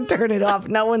everyone to turn it off.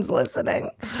 No one's listening.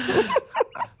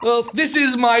 Well, this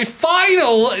is my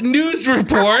final news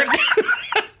report.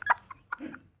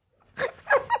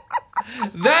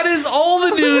 That is all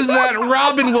the news that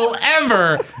Robin will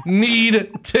ever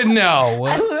need to know.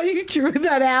 I love you drew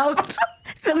that out.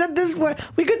 Because at this point,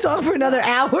 we could talk for another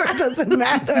hour. It doesn't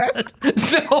matter.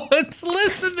 No one's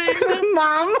listening.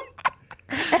 Mom.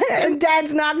 And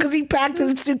Dad's not because he packed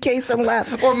his suitcase and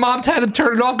left. Or Mom's had to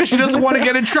turn it off because she doesn't want to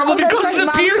get in trouble because of the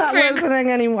Mom's piercing. not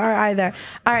listening anymore either.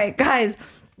 All right, guys.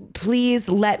 Please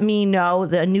let me know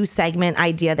the new segment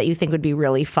idea that you think would be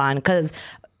really fun because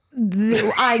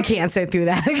I can't sit through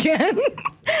that again.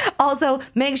 Also,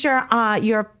 make sure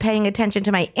you're paying attention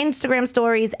to my Instagram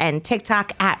stories and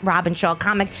TikTok at Robin Shaw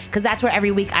Comic because that's where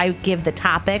every week I give the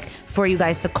topic for you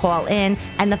guys to call in.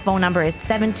 And the phone number is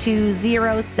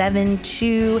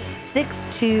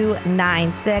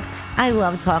 720-726296. I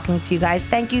love talking to you guys.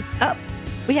 Thank you. Oh,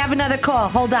 we have another call.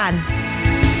 Hold on.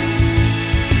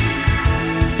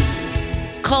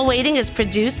 Call Waiting is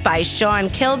produced by Sean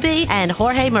Kilby and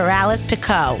Jorge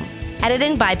Morales-Pico.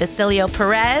 Editing by Basilio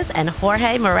Perez and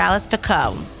Jorge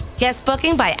Morales-Pico. Guest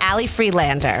booking by Ali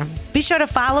Freelander. Be sure to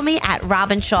follow me at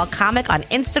Robin Shaw Comic on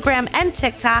Instagram and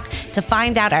TikTok to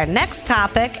find out our next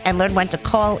topic and learn when to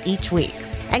call each week.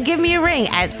 And give me a ring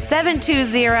at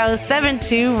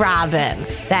 720-72-ROBIN.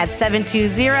 That's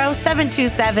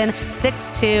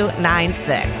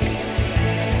 720-727-6296.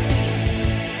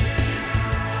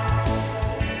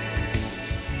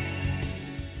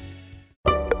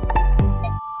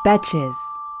 Betches.